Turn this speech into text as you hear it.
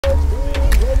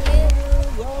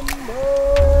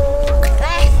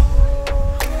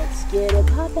Get it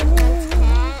poppin'.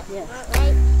 Yeah.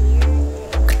 Right here,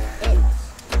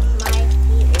 my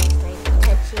feet is like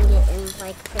touching it and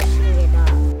like pushing it up.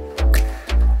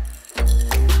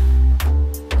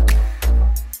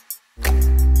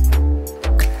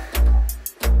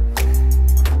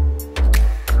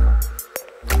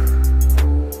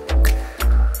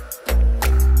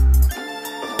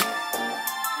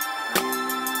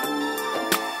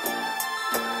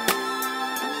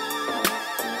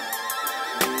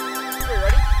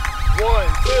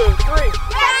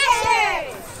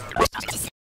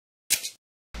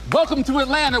 Welcome to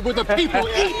Atlanta where the people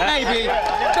eat, baby.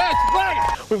 That's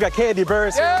right. We've got Kandi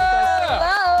Burris here.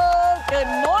 Hello, good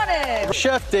morning.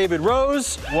 Chef David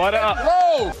Rose. What up?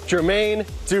 Hello. Jermaine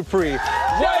Dupree.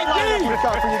 What we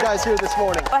got for you guys here this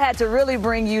morning? I had to really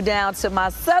bring you down to my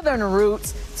southern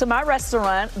roots, to my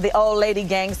restaurant, the Old Lady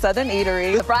Gang Southern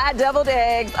Eatery. The fried deviled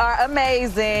eggs are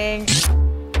amazing.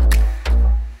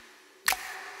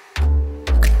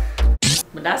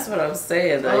 But that's what I was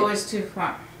saying. Like, oh, it's too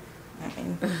far.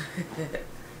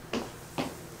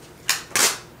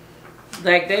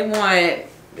 Like they want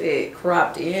it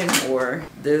cropped in more.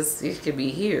 This it could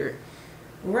be here.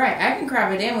 Right, I can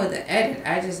crop it in with the edit.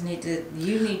 I just need to.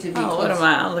 You need to be. Oh, closer. what am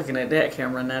I? I'm looking at that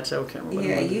camera, not your camera.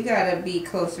 Yeah, you gotta be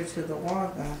closer to the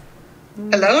wall, though.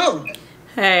 Hello.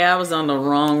 Hey, I was on the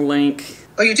wrong link.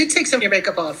 Oh, you did take some of your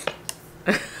makeup off.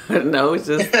 No, it's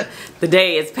just the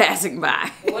day is passing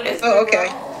by. What is Oh, okay.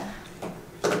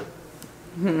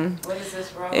 What is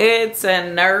this role? It's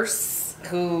a nurse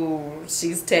who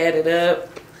she's tatted up.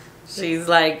 She's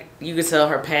like, you could tell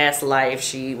her past life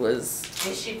she was.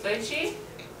 Is she butchy?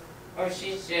 Or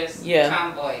she's just Yeah.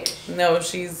 tomboyish? No, it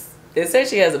says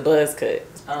she has a buzz cut.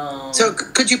 So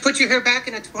could you put your hair back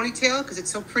in a ponytail? Because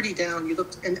it's so pretty down. You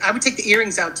look, and I would take the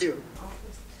earrings out too.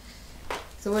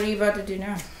 So what are you about to do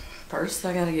now? First,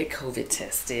 I gotta get COVID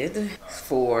tested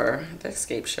for the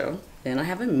Escape show. Then I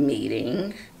have a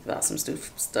meeting about some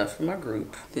stuff for my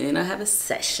group. Then I have a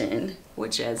session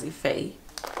with Jazzy Faye.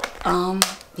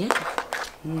 Yeah,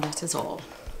 that is all.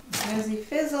 Jazzy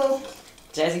Fizzle.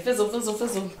 Jazzy Fizzle, Fizzle,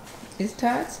 Fizzle. Is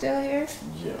Todd still here?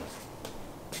 Yeah.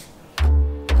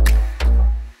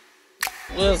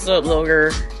 What's up, little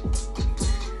girl?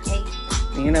 Hey.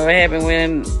 You know what happened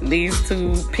when these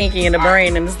two Pinky and the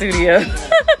Brain in the studio?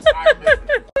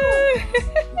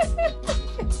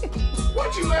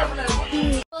 What you laughing at?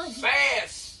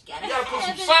 Sass. You gotta put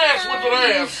some sass with the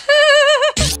ass.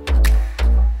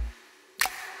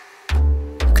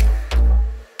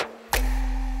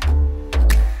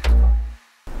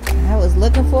 I was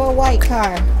looking for a white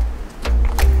car.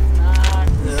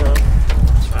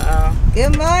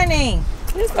 Good morning.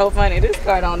 It's so funny. This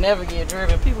car don't never get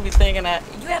driven. People be thinking that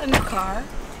you got a new car.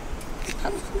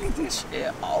 I'm like, this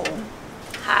shit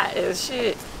hot as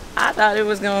shit. I thought it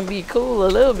was gonna be cool a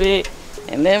little bit,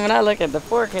 and then when I look at the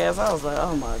forecast, I was like,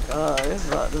 oh my god, it's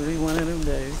about to be one of them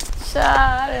days. Child,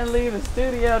 I didn't leave the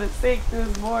studio to 6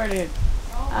 this morning.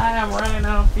 I am running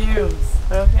on fumes.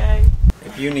 Okay.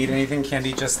 If you need anything,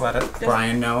 Kandi, just let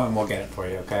Brian know and we'll get it for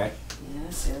you, okay?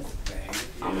 Yes, yes.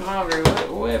 I'm hungry.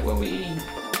 What will we eat?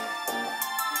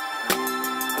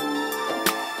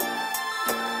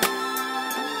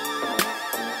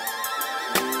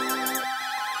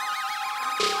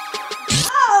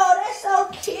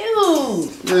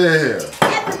 Yeah.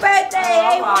 Happy birthday,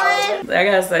 everyone! I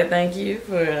gotta say thank you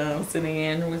for sitting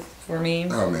in for me.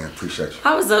 Oh man, appreciate you.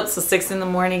 I was up till 6 in the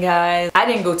morning, guys. I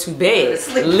didn't go to bed,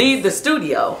 leave the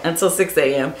studio until 6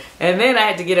 a.m. And then I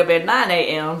had to get up at 9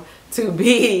 a.m. to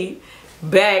be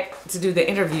back to do the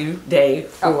interview day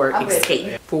for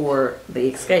for the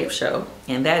Escape show.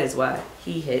 And that is why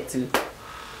he had to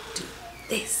do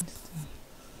this.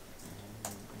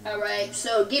 All right,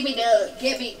 so give me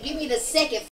the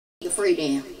second free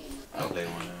damn. Okay,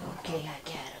 Okay, I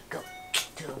gotta go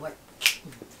to work.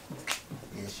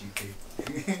 Yes, you do.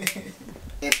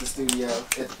 At the studio, at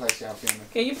the place y'all filming.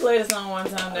 Can you play the song one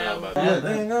time now?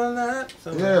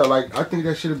 Yeah, like I think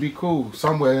that should be cool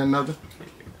somewhere or another.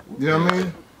 You know what I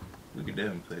mean? We could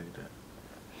definitely play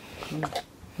that.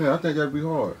 Yeah, I think that'd be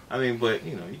hard. I mean, but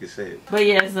you know, you could say it. But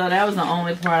yeah, so that was the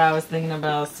only part I was thinking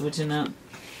about switching up.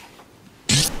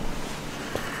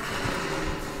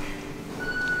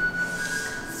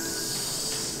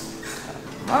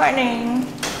 Morning.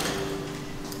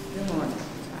 Good morning.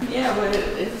 Yeah, but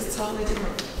it was totally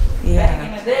different. Yeah. Back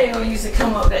in the day, we used to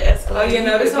come up the escalator. Oh, you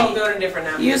know, this whole building different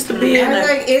now. Used to be in I was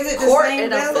a like, is it the court, same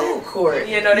in a building? food court.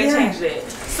 You know, they changed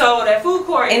it. So that food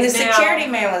court And is the now, security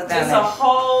man was down it's there. a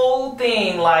whole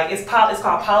thing. Like it's called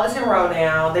Politan Row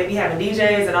now. They be having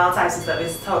DJs and all types of stuff.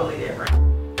 It's totally different.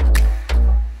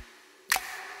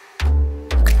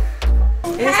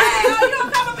 Hey, you gonna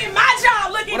come up in my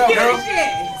job looking What up, cute girl? and shit.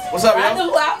 What's up, I yo? knew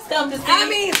who I was coming to see. I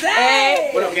mean, dang.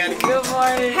 Hey. What up, Kandi? Good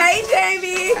morning. Hey,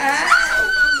 Jamie.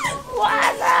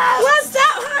 What's up? What's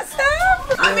up, hot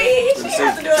stuff? I mean, she didn't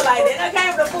have to do it like that.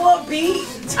 Okay, the full beat.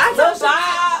 I told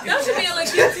Bob. Don't you be a little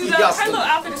cute too, though? Her little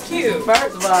outfit is cute.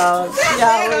 First of all, she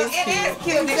always It cute. is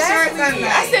cute. The shirt's I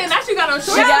nice. said, now she got on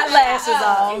shorts. She got lashes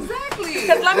on. Exactly.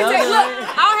 Because let me tell you, look,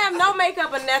 I don't have no makeup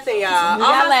or nothing, y'all. You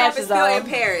All got my stuff is lashes still on. in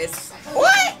Paris.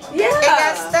 What? Yeah. It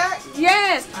got stuck?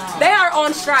 Yes. They are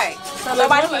on strike. So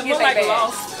nobody can get their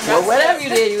bags. Well, whatever you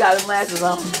did, you got them lashes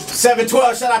on.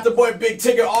 712, shout out to boy Big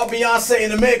Tigger, all Beyonce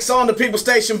in the mix on the People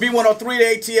Station, B103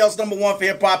 to ATL's #1 for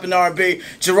hip hop and R&B.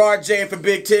 Gerard J for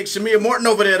Big Tig, Shamia Morton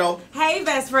over there though. Hey,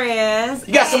 best friends.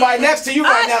 You got somebody next to you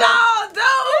right now. I sure do.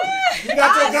 You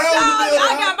got your girl in the building.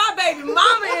 I got my baby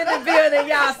mama in the building,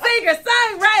 y'all. Singer,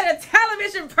 songwriter,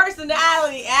 television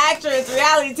personality, actress,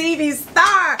 reality TV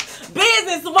star,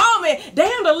 businesswoman.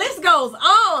 Damn, the list goes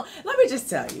on. Let me just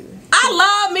tell you, I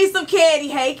love me some Kandi.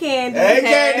 Hey, Kandi. Hey,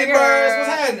 Kandi Birds, what's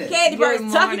happening? Kandi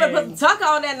Birds, Tuck, you better put some Tuck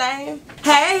on that name.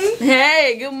 Hey.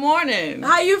 Hey, good morning.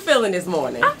 How you feeling this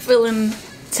morning? I'm feeling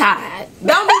tired.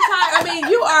 Don't be tired. I mean,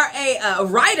 you are a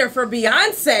writer for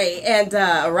Beyonce, and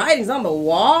writing's on the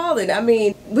wall, and I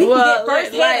mean, we can get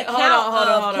first-hand account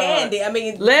of Kandi. I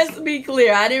mean, let's be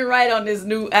clear. I didn't write on this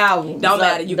new album. Don't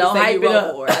matter. You can say you hype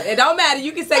wrote for it. It don't matter.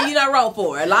 You can say you done wrote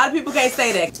for it. A lot of people can't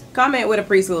say that. Comment with a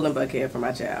preschool in Buckhead for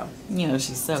my child. You know,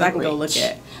 she's so I can go rich. look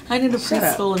at. I need a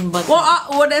preschool in Buckhead.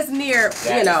 Well, that's near,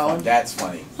 you know. That's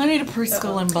funny. I need a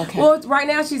preschool in Buckhead. Well, right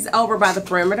now she's over by the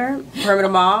Perimeter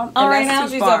Mall. Oh, and right that's now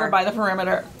too she's far. over by the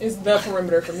Perimeter. It's the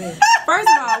Perimeter for me. First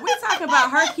of all, we're talking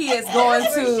about her kids going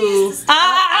to.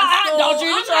 Don't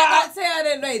you I'm try. not gonna tell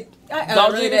them they.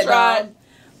 Don't you try.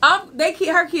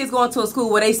 Her kids going to a school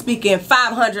where they speak in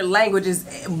 500 languages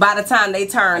by the time they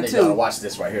turn I need y'all to two. watch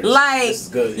this right here. Like, this is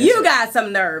good. you got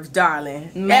some nerves,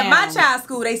 darling. Ma'am. At my child's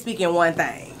school, they speak in one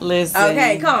thing. Listen.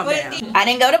 Okay, calm down. I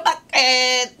didn't go to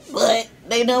Buckhead, but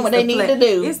they doing what they need to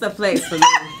do. It's the place for me.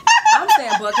 I'm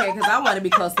saying Buckhead because I want to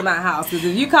be close to my house. Because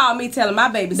if you call me telling my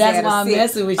baby That's why I'm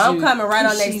messing with you. I'm coming right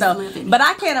on next door. But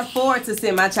I can't afford to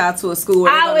send my child to a school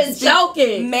where I was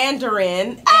joking.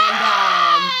 Mandarin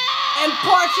and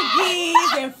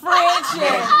Portuguese and French. And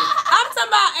I'm talking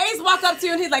about Ace walk up to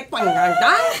you and he's like, I'm like,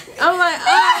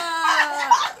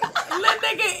 little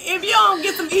nigga, if you don't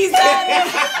get some East Side in,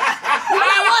 you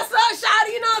like, what's up,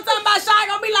 Shawty? You know what I'm talking about? Shawty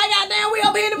gonna be like, goddamn, we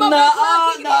up in the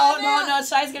motherfucker. No,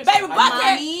 Shawty's gonna Baby,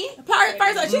 Buckhead. First of all,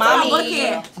 she's talking about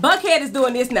Buckhead. Buckhead is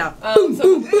doing this now. Boom,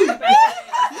 boom, boom. You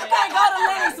can't go to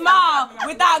Lenny Small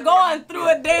without going through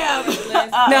a damn.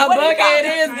 Now Buckhead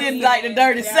is getting like the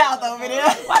dirty South over there.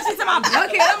 Why she talking about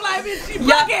Buckhead? I'm like, bitch,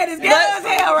 Buckhead is ghetto as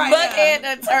hell right Buckhead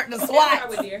done turned to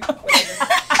SWAT.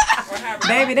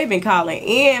 Baby, they've been calling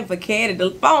in for Kandi.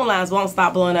 The phone lines won't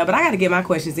stop blowing up, but I got to get my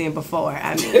questions in before.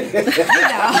 I mean, you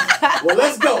know. Well,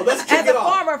 let's go. Let's kick As it a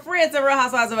off. former friend to Real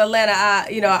Housewives of Atlanta,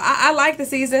 I like the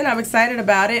season. I'm excited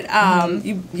about it.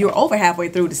 You're over halfway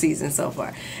through the season so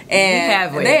far,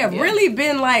 and they have really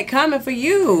been like coming for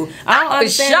you. I don't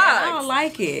understand. I don't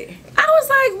like it. I was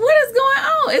like, what is going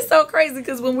on? It's so crazy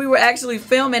because when we were actually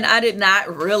filming, I did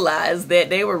not realize that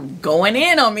they were going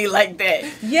in on me like that.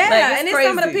 Yeah, like, and it's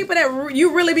some of the people that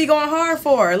you really be going hard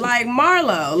for, like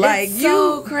Marlo. Like, it's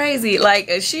so crazy. Like,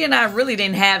 she and I really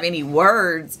didn't have any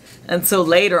words until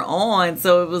later on.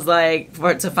 So it was like,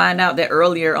 to find out that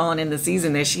earlier on in the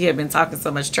season that she had been talking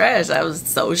so much trash, I was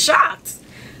so shocked.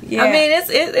 Yeah. I mean,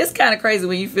 it's kind of crazy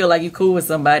when you feel like you're cool with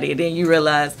somebody and then you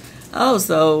realize, oh,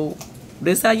 so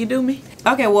this how you do me?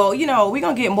 Okay, well, you know, we're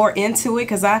going to get more into it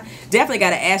because I definitely got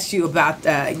to ask you about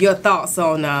your thoughts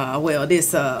on,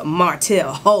 this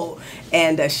Martell Holt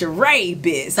and Sheree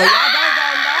bit. So y'all don't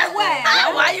go nowhere.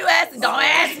 Why you asking? Don't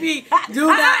ask me. Do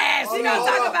not ask me. She going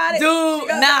to talk about it. Do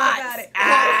not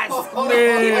ask me. Keep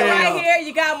it right here.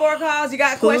 You got more calls. You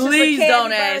got questions Please for Kandi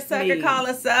don't ask Tucker. me. Call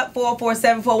us up,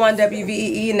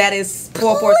 44741-WVEE, and that is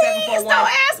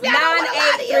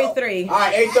 44741-9833. All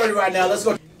right, 8:30 right now. Let's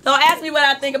go. Don't ask me what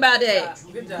I think about that.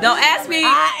 Don't ask me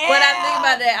what I think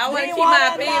about that. I want to keep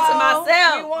my opinion to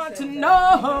myself. We want to know.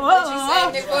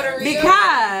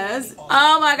 Because,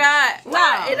 oh my God.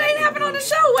 No, it ain't happening on the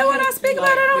show. Why would I speak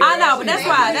about it on the show? I know, but that's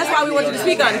why we want you to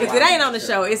speak on it, because it ain't on the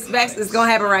show. It's going to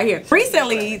happen right here.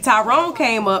 Recently, Tyrone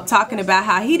came up talking about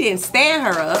how he didn't stand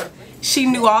her up. She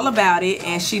knew all about it,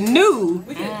 and she knew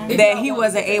that he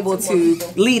wasn't able to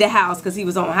leave the house because he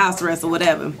was on house arrest or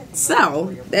whatever.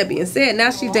 So, that being said,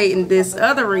 now she's dating this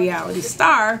other reality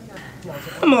star.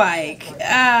 I'm like,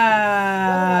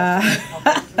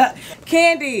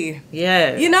 Kandi.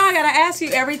 Yes. You know I gotta ask you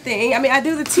everything. I mean, I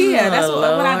do the Tia. That's what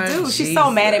I do. Lord She's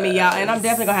so mad at me, y'all, and I'm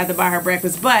definitely gonna have to buy her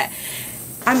breakfast. But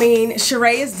I mean,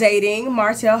 Sheree is dating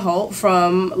Martell Holt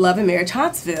from Love and Marriage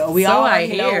Huntsville. We all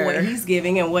already know what he's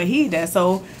giving and what he does.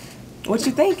 So, what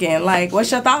you thinking? Like,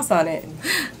 what's your thoughts on it?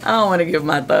 I don't want to give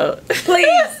my thought.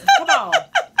 Please, come on.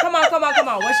 Come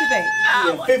on. What you think?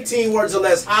 In 15 words or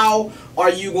less, how are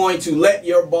you going to let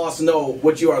your boss know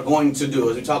what you are going to do?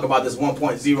 As we talk about this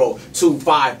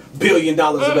 $1.025 billion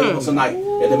available tonight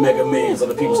in the Mega Millions on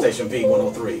the People Station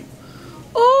V103.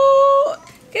 Ooh,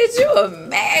 could you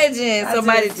imagine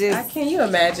somebody just... Can you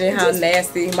imagine how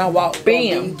nasty my walk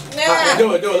bam.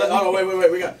 Do it. Oh,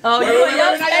 wait. We got. Oh, wait,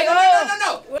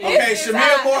 no. Okay,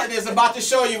 Shamir Morton is about to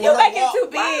show you what her walk too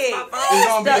big. is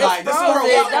going to be like. This is her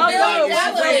walk. Don't do it.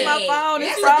 Break my phone.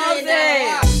 It's frozen.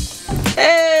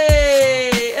 Hey.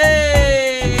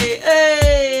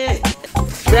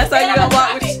 That's how you gonna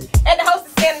walk with me. And the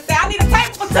hostess standing there, I need a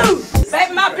table for two.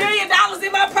 Saving my $1 billion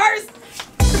in my purse.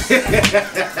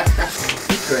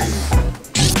 Crazy.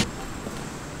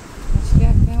 What you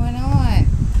got going on?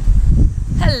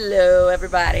 Hello,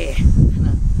 everybody.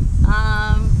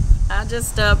 I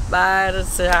just stopped by to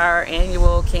see our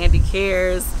annual Kandi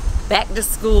Cares back to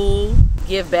school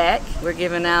give back. We're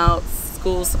giving out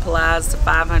school supplies to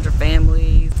 500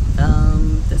 families.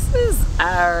 This is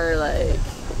our, like,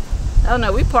 I don't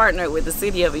know, we partnered with the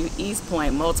city of East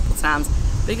Point multiple times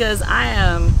because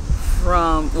I'm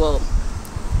from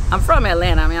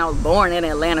Atlanta. I mean, I was born in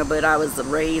Atlanta, but I was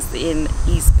raised in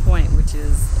East Point, which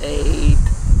is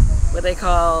what they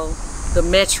call the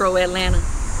Metro Atlanta.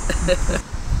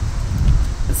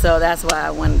 So that's why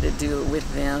I wanted to do it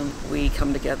with them. We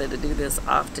come together to do this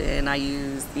often. I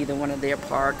use either one of their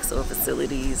parks or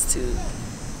facilities to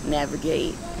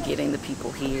navigate getting the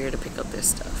people here to pick up their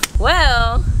stuff.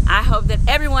 Well, I hope that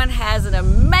everyone has an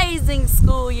amazing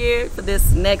school year for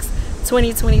this next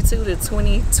 2022 to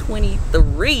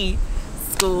 2023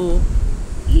 school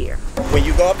year. When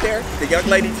you go up there, the young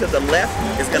lady to the left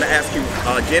is going to ask you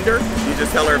gender. You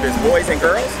just tell her if it's boys and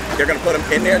girls. They're going to put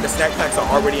them in there. The snack packs are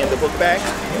already in the book bags,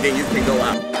 and then you can go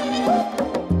out.